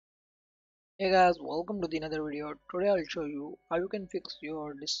Hey guys, welcome to the another video. Today I'll show you how you can fix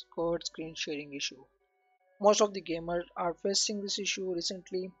your Discord screen sharing issue. Most of the gamers are facing this issue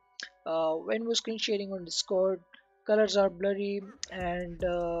recently. When we're screen sharing on Discord, colors are blurry and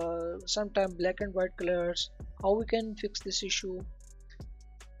sometimes black and white colors. How we can fix this issue?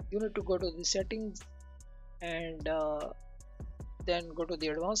 You need to go to the settings and then go to the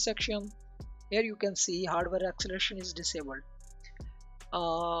advanced section. Here you can see hardware acceleration is disabled.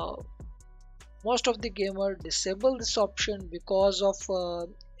 Uh, Most of the gamer disable this option because of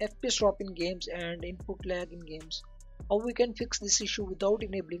FPS drop in games and input lag in games. How we can fix this issue without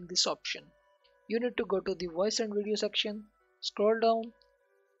enabling this option? You need to go to the voice and video section, scroll down.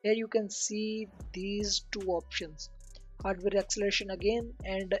 Here you can see these two options, hardware acceleration again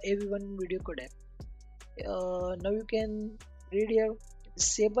and AV1 video codec. Now you can read here,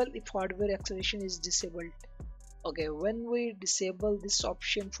 disable if hardware acceleration is disabled. Okay, when we disable this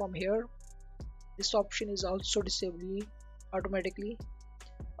option from here, this option is also disabled automatically.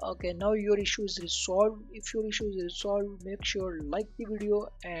 Okay, now your issue is resolved. If your issue is resolved, make sure like the video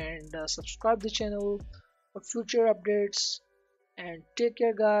and subscribe the channel for future updates, and take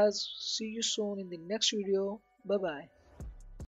care guys. See you soon in the next video. Bye bye.